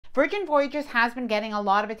Virgin Voyages has been getting a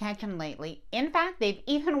lot of attention lately. In fact, they've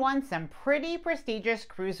even won some pretty prestigious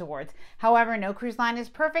cruise awards. However, no cruise line is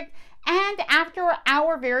perfect, and after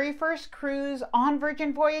our very first cruise on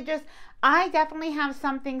Virgin Voyages, I definitely have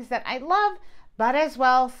some things that I love, but as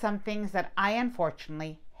well some things that I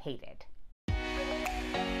unfortunately hated.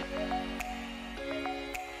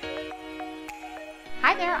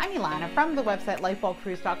 Hi there, I'm Ilana from the website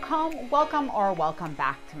lifewellcruise.com. Welcome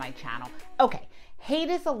back to my channel. Okay, hate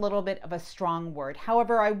is a little bit of a strong word.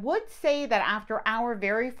 However, I would say that after our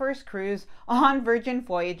very first cruise on Virgin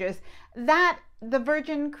Voyages, that the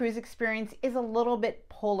Virgin cruise experience is a little bit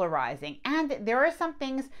polarizing, and there are some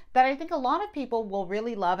things that I think a lot of people will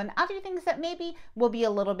really love and other things that maybe will be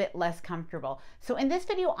a little bit less comfortable. So in this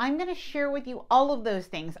video, I'm going to share with you all of those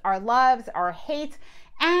things, our loves, our hates,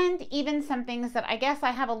 and even some things that I guess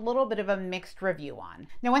I have a little bit of a mixed review on.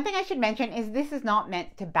 Now, one thing I should mention is this is not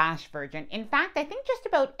meant to bash Virgin. In fact, I think just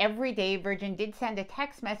about every day Virgin did send a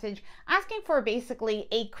text message asking for basically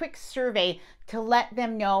a quick survey to let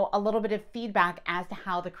them know a little bit of feedback as to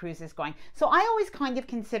how the cruise is going. So I always kind of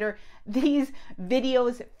consider these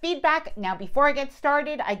videos feedback. Now, before I get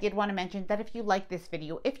started, I did want to mention that if you like this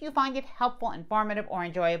video, if you find it helpful, informative, or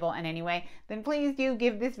enjoyable in any way, then please do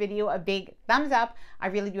give this video a big thumbs up. I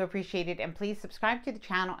really do appreciate it, and please subscribe to the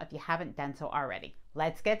channel if you haven't done so already.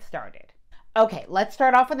 Let's get started. Okay, let's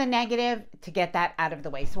start off with a negative to get that out of the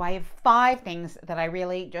way. So I have 5 things that I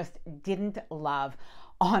really just didn't love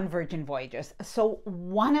on Virgin Voyages. So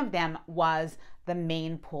one of them was the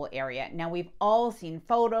main pool area. Now, we've all seen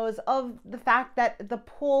photos of the fact that the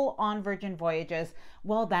pool on Virgin Voyages,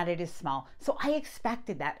 well, that it is small. So I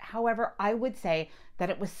expected that. However, I would say that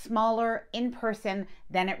it was smaller in person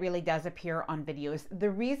than it really does appear on videos. The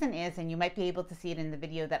reason is, and you might be able to see it in the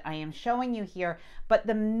video that I am showing you here, but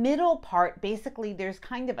the middle part, basically there's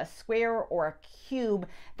kind of a square or a cube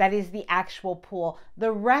that is the actual pool.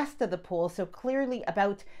 The rest of the pool, so clearly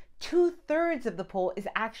about 2/3 of the pool, is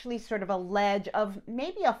actually sort of a ledge of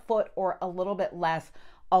maybe a foot or a little bit less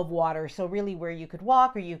of water. So really where you could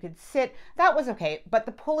walk or you could sit, that was okay. But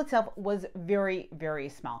the pool itself was very, very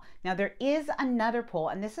small. Now there is another pool,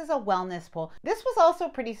 and this is a wellness pool. This was also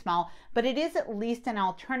pretty small, but it is at least an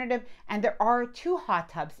alternative, and there are 2 hot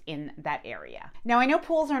tubs in that area. Now I know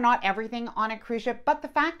pools are not everything on a cruise ship, but the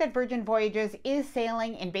fact that Virgin Voyages is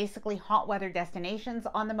sailing in basically hot weather destinations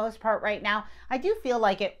on the most part right now, I do feel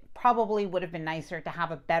like it probably would have been nicer to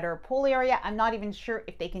have a better pool area. I'm not even sure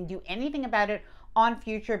if they can do anything about it on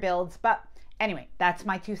future builds, but anyway, that's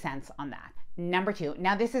my 2 cents on that. Number 2,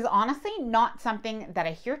 now this is honestly not something that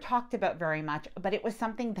I hear talked about very much, but it was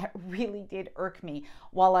something that really did irk me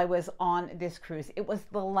while I was on this cruise. It was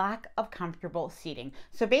the lack of comfortable seating.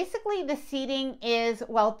 So basically the seating is,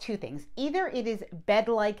 well, 2 things. Either it is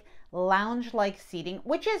bed-like, lounge-like seating,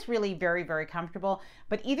 which is really very, very comfortable,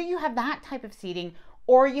 but either you have that type of seating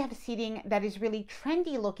or you have seating that is really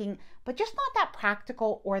trendy looking, but just not that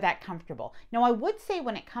practical or that comfortable. Now, I would say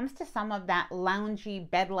when it comes to some of that loungy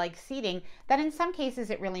bed-like seating, that in some cases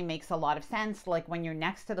it really makes a lot of sense. Like when you're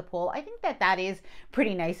next to the pool, I think that that is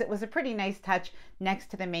pretty nice. It was a pretty nice touch next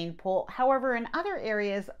to the main pool. However, in other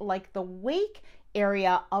areas like the wake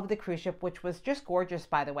area of the cruise ship, which was just gorgeous,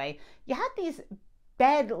 by the way, you had these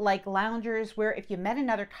bed-like loungers where if you met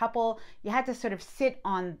another couple, you had to sort of sit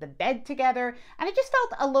on the bed together, and it just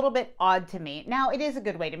felt a little bit odd to me. Now, it is a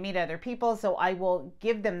good way to meet other people, so I will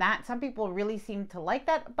give them that. Some people really seem to like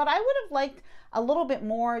that, but I would have liked a little bit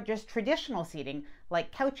more just traditional seating, like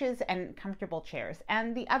couches and comfortable chairs.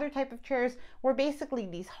 And the other type of chairs were basically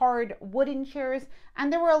these hard wooden chairs,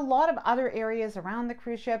 and there were a lot of other areas around the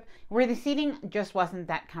cruise ship where the seating just wasn't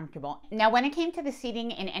that comfortable. Now, when it came to the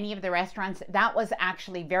seating in any of the restaurants, that was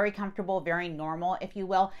actually very comfortable, very normal, if you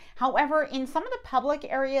will. However, in some of the public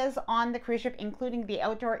areas on the cruise ship, including the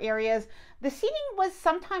outdoor areas, the seating was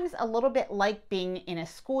sometimes a little bit like being in a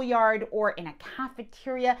schoolyard or in a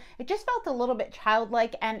cafeteria. It just felt a little bit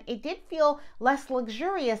childlike, and it did feel less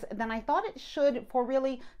luxurious than I thought it should for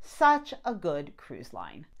really such a good cruise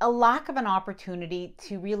line. A lack of an opportunity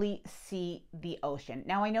to really see the ocean.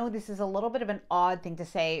 Now, I know this is a little bit of an odd thing to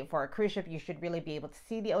say for a cruise ship. You should really be able to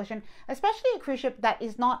see the ocean, especially a cruise ship that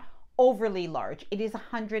is not overly large. It is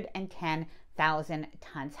 110,000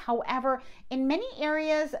 tons. However, in many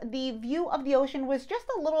areas, the view of the ocean was just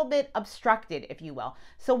a little bit obstructed, if you will.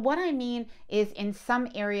 So what I mean is in some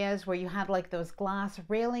areas where you had like those glass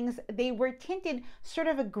railings, they were tinted sort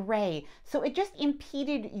of a gray. So it just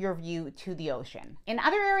impeded your view to the ocean. In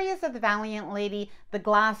other areas of the Valiant Lady, the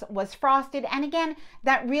glass was frosted. And again,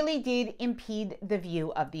 that really did impede the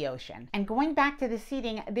view of the ocean. And going back to the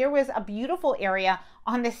seating, there was a beautiful area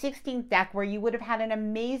on the 16th deck where you would have had an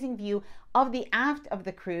amazing view of the aft of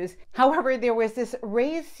the cruise. However, there was this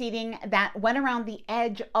raised seating that went around the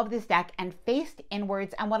edge of this deck and faced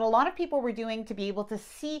inwards. And what a lot of people were doing to be able to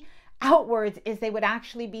see outwards is they would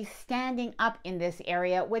actually be standing up in this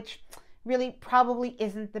area, which really probably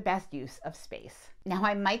isn't the best use of space. Now,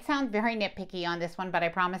 I might sound very nitpicky on this one, but I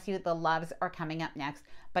promise you the loves are coming up next.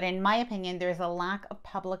 But in my opinion, there's a lack of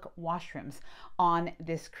public washrooms on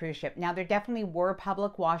this cruise ship. Now, there definitely were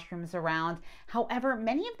public washrooms around. However,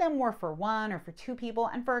 many of them were for one or for two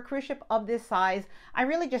people. And for a cruise ship of this size, I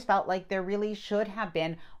really just felt like there really should have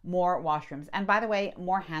been more washrooms. And by the way,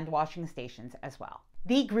 more hand washing stations as well.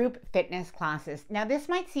 The group fitness classes. Now, this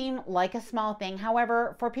might seem like a small thing.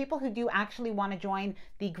 However, for people who do actually want to join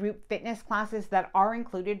the group fitness classes that are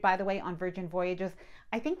included, by the way, on Virgin Voyages,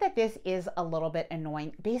 I think that this is a little bit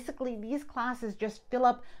annoying. Basically, these classes just fill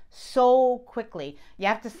up so quickly. You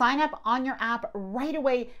have to sign up on your app right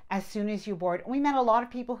away as soon as you board. We met a lot of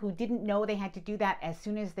people who didn't know they had to do that as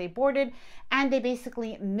soon as they boarded, and they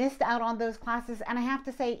basically missed out on those classes. And I have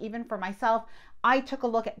to say, even for myself, I took a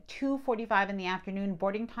look at 2:45 in the afternoon.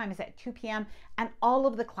 Boarding time is at 2 p.m. and all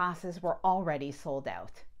of the classes were already sold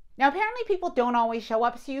out. Now, apparently people don't always show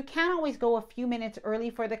up, so you can always go a few minutes early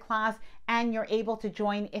for the class and you're able to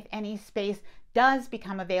join if any space does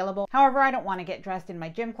become available. However, I don't want to get dressed in my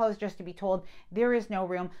gym clothes just to be told there is no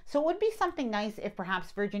room. So it would be something nice if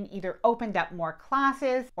perhaps Virgin either opened up more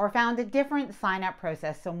classes or found a different sign-up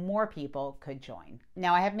process so more people could join.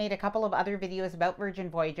 Now, I have made a couple of other videos about Virgin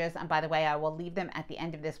Voyages, and by the way, I will leave them at the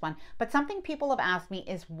end of this one. But something people have asked me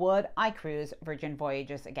is, would I cruise Virgin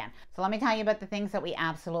Voyages again? So let me tell you about the things that we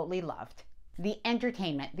absolutely loved. The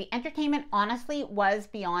entertainment. The entertainment honestly was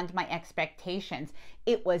beyond my expectations.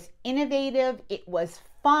 It was innovative, it was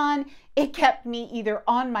fun, it kept me either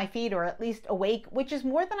on my feet or at least awake, which is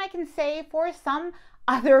more than I can say for some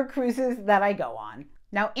other cruises that I go on.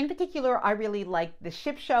 Now, in particular, I really liked the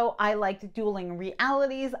ship show, I liked dueling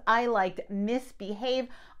realities, I liked Misbehave.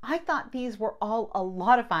 I thought these were all a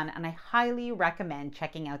lot of fun and I highly recommend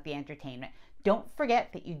checking out the entertainment. Don't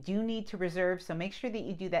forget that you do need to reserve, so make sure that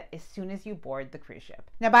you do that as soon as you board the cruise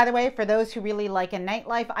ship. Now, by the way, for those who really like a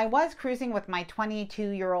nightlife, I was cruising with my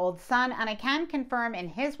 22-year-old son, and I can confirm in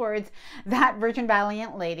his words that Virgin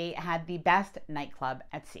Valiant Lady had the best nightclub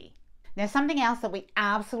at sea. Now, something else that we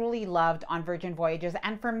absolutely loved on Virgin Voyages,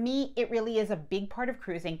 and for me, it really is a big part of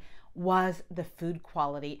cruising, was the food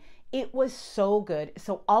quality. It was so good.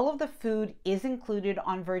 So all of the food is included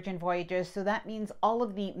on Virgin Voyages. So that means all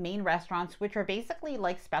of the main restaurants, which are basically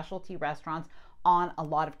like specialty restaurants on a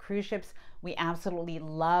lot of cruise ships. We absolutely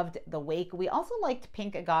loved the Wake. We also liked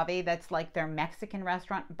Pink Agave. That's like their Mexican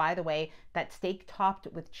restaurant. By the way, that steak topped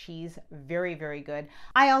with cheese, very, very good.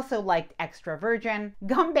 I also liked Extra Virgin.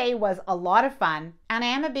 Gumbe was a lot of fun. And I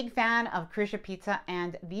am a big fan of cruise ship pizza,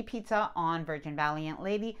 and the pizza on Virgin Valiant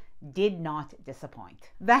Lady did not disappoint.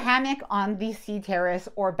 The hammock on the sea terrace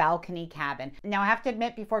or balcony cabin. Now, I have to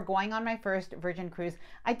admit, before going on my first Virgin cruise,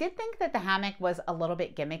 I did think that the hammock was a little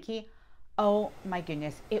bit gimmicky. Oh my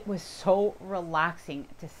goodness, it was so relaxing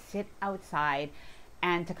to sit outside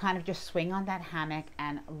and to kind of just swing on that hammock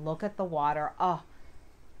and look at the water. Oh,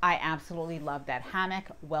 I absolutely love that hammock.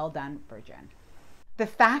 Well done, Virgin. The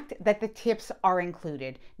fact that the tips are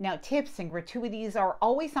included. Now, tips and gratuities are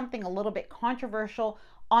always something a little bit controversial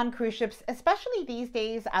on cruise ships, especially these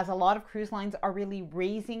days, as a lot of cruise lines are really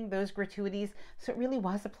raising those gratuities. So it really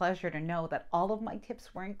was a pleasure to know that all of my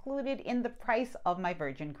tips were included in the price of my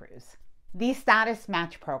Virgin cruise. The status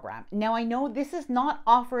match program. Now, I know this is not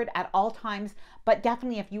offered at all times, but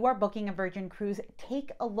definitely if you are booking a Virgin cruise,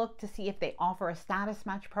 take a look to see if they offer a status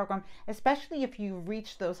match program, especially if you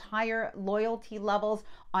reach those higher loyalty levels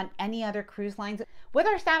on any other cruise lines. With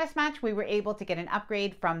our status match, we were able to get an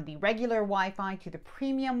upgrade from the regular Wi-Fi to the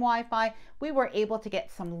premium Wi-Fi. We were able to get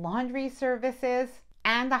some laundry services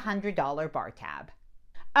and a $100 bar tab.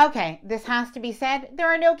 Okay, this has to be said, there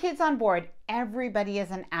are no kids on board. Everybody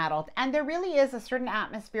is an adult, and there really is a certain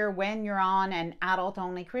atmosphere when you're on an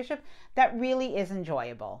adult-only cruise ship that really is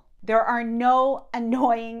enjoyable. There are no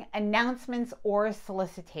annoying announcements or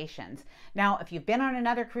solicitations. Now, if you've been on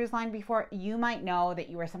another cruise line before, you might know that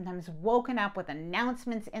you are sometimes woken up with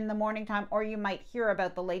announcements in the morning time, or you might hear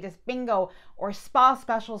about the latest bingo or spa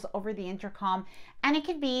specials over the intercom, and it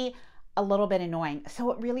can be a little bit annoying.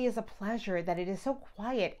 So it really is a pleasure that it is so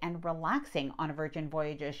quiet and relaxing on a Virgin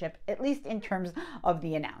Voyages ship, at least in terms of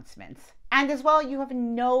the announcements. And as well, you have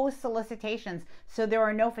no solicitations. So there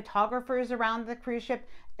are no photographers around the cruise ship,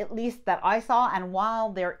 at least that I saw. And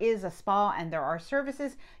while there is a spa and there are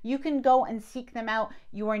services, you can go and seek them out.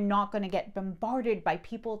 You are not going to get bombarded by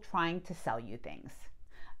people trying to sell you things.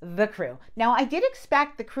 the crew. Now, I did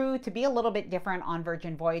expect the crew to be a little bit different on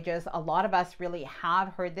Virgin Voyages. A lot of us really have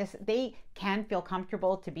heard this. They can feel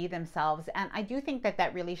comfortable to be themselves, and I do think that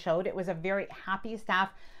that really showed. It was a very happy staff.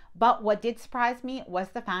 But what did surprise me was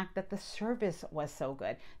the fact that the service was so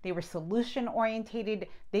good. They were solution orientated,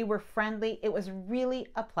 they were friendly. It was really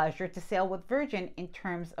a pleasure to sail with Virgin in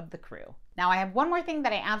terms of the crew. Now, I have one more thing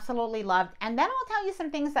that I absolutely loved, and then I'll tell you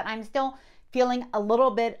some things that I'm still feeling a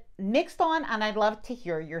little bit mixed on, and I'd love to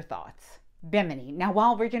hear your thoughts. Bimini. Now,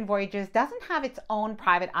 while Virgin Voyages doesn't have its own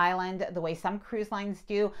private island the way some cruise lines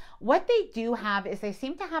do, what they do have is they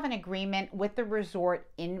seem to have an agreement with the resort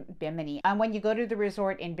in Bimini. And when you go to the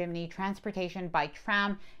resort in Bimini, transportation by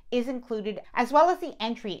tram is included, as well as the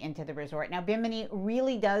entry into the resort. Now, Bimini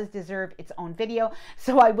really does deserve its own video,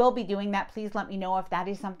 so I will be doing that. Please let me know if that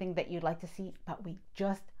is something that you'd like to see, but we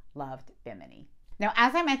just loved Bimini. Now,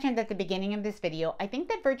 as I mentioned at the beginning of this video, I think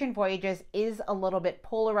that Virgin Voyages is a little bit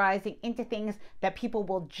polarizing into things that people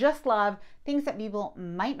will just love, things that people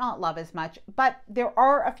might not love as much, but there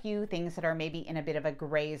are a few things that are maybe in a bit of a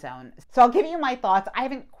gray zone. So I'll give you my thoughts. I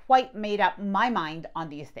haven't quite made up my mind on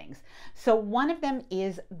these things. So one of them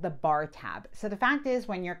is the bar tab. So the fact is,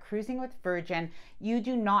 when you're cruising with Virgin, you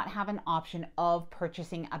do not have an option of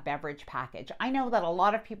purchasing a beverage package. I know that a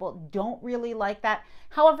lot of people don't really like that.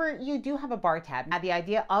 However, you do have a bar tab. Now, the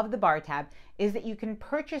idea of the bar tab is that you can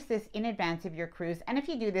purchase this in advance of your cruise. And if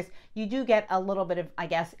you do this, you do get a little bit of, I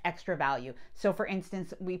guess, extra value. So for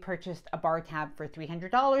instance, we purchased a bar tab for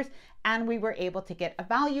 $300 and we were able to get a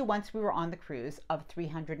value once we were on the cruise of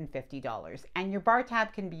 $350. And your bar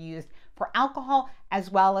tab can be used for alcohol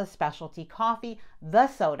as well as specialty coffee. The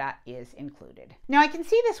soda is included. Now, I can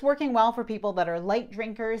see this working well for people that are light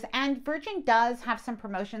drinkers, and Virgin does have some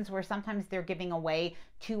promotions where sometimes they're giving away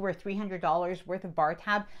 $200 or $300 worth of bar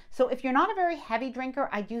tab. So if you're not a very heavy drinker,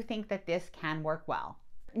 I do think that this can work well.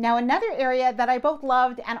 Now, another area that I both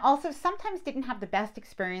loved and also sometimes didn't have the best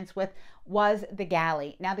experience with was the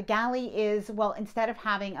galley. Now, the galley is, well, instead of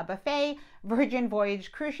having a buffet, Virgin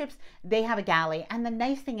Voyage cruise ships, they have a galley. And the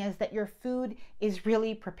nice thing is that your food is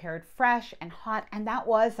really prepared fresh and hot. And that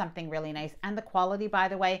was something really nice. And the quality, by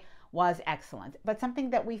the way, was excellent. But something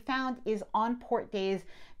that we found is on port days,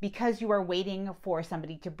 because you are waiting for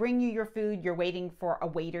somebody to bring you your food, you're waiting for a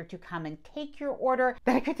waiter to come and take your order,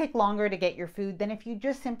 that it could take longer to get your food than if you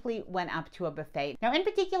just simply went up to a buffet. Now, in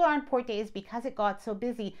particular on port days, because it got so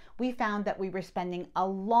busy, we found that we were spending a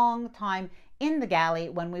long time in the galley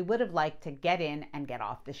when we would have liked to get in and get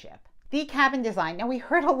off the ship. The cabin design. Now, we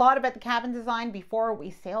heard a lot about the cabin design before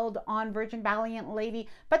we sailed on Virgin Valiant Lady,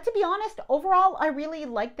 but to be honest, overall, I really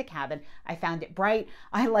liked the cabin. I found it bright.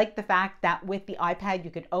 I liked the fact that with the iPad,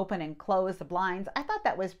 you could open and close the blinds. I thought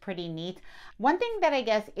that was pretty neat. One thing that I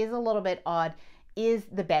guess is a little bit odd is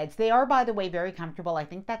the beds. They are, by the way, very comfortable. I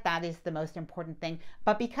think that that is the most important thing.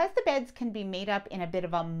 But because the beds can be made up in a bit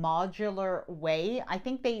of a modular way, I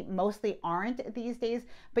think they mostly aren't these days,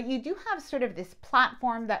 but you do have sort of this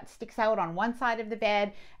platform that sticks out on one side of the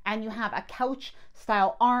bed, and you have a couch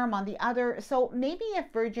style arm on the other. So maybe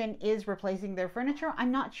if Virgin is replacing their furniture,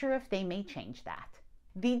 I'm not sure if they may change that.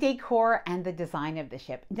 The decor and the design of the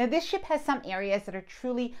ship. Now, this ship has some areas that are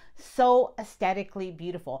truly so aesthetically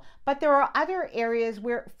beautiful, but there are other areas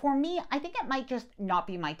where, for me, I think it might just not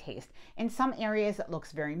be my taste. In some areas, it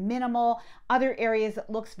looks very minimal. Other areas, it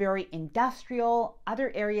looks very industrial.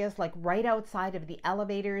 Other areas, like right outside of the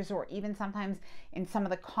elevators, or even sometimes in some of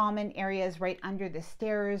the common areas right under the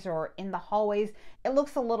stairs or in the hallways, it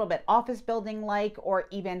looks a little bit office building-like or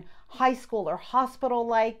even high school or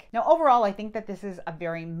hospital-like. Now, overall, I think that this is a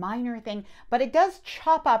very minor thing, but it does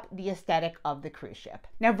chop up the aesthetic of the cruise ship.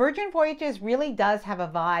 Now, Virgin Voyages really does have a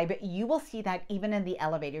vibe. You will see that even in the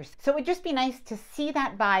elevators. So it would just be nice to see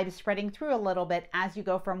that vibe spreading through a little bit as you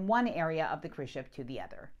go from one area of the cruise ship to the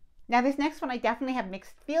other. Now, this next one, I definitely have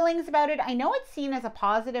mixed feelings about it. I know it's seen as a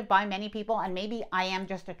positive by many people, and maybe I am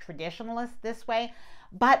just a traditionalist this way,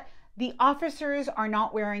 but the officers are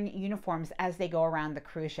not wearing uniforms as they go around the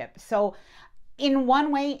cruise ship. So in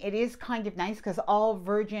one way, it is kind of nice because all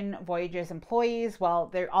Virgin Voyages employees, well,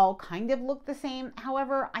 they all kind of look the same.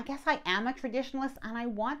 However, I guess I am a traditionalist and I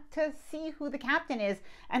want to see who the captain is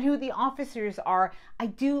and who the officers are. I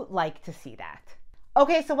do like to see that.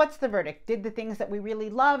 Okay, so what's the verdict? Did the things that we really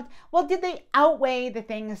loved, well, did they outweigh the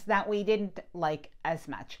things that we didn't like as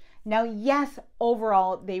much? Now, yes,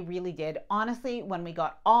 overall, they really did. Honestly, when we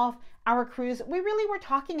got off our cruise, we really were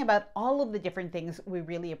talking about all of the different things we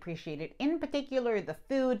really appreciated. In particular, the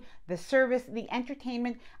food, the service, the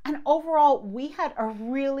entertainment, and overall, we had a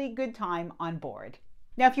really good time on board.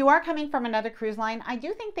 Now, if you are coming from another cruise line, I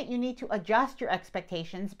do think that you need to adjust your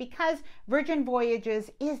expectations because Virgin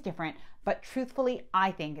Voyages is different. But truthfully,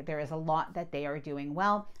 I think there is a lot that they are doing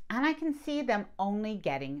well, and I can see them only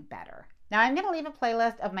getting better. Now, I'm going to leave a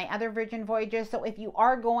playlist of my other Virgin Voyages, so if you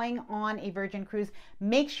are going on a Virgin cruise,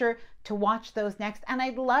 make sure to watch those next. And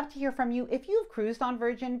I'd love to hear from you. If you've cruised on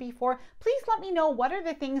Virgin before, please let me know what are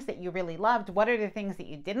the things that you really loved, what are the things that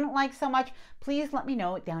you didn't like so much. Please let me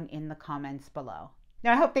know down in the comments below.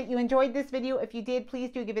 Now, I hope that you enjoyed this video. If you did, please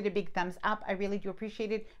do give it a big thumbs up. I really do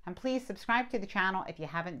appreciate it. And please subscribe to the channel if you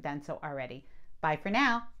haven't done so already. Bye for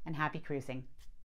now, and happy cruising.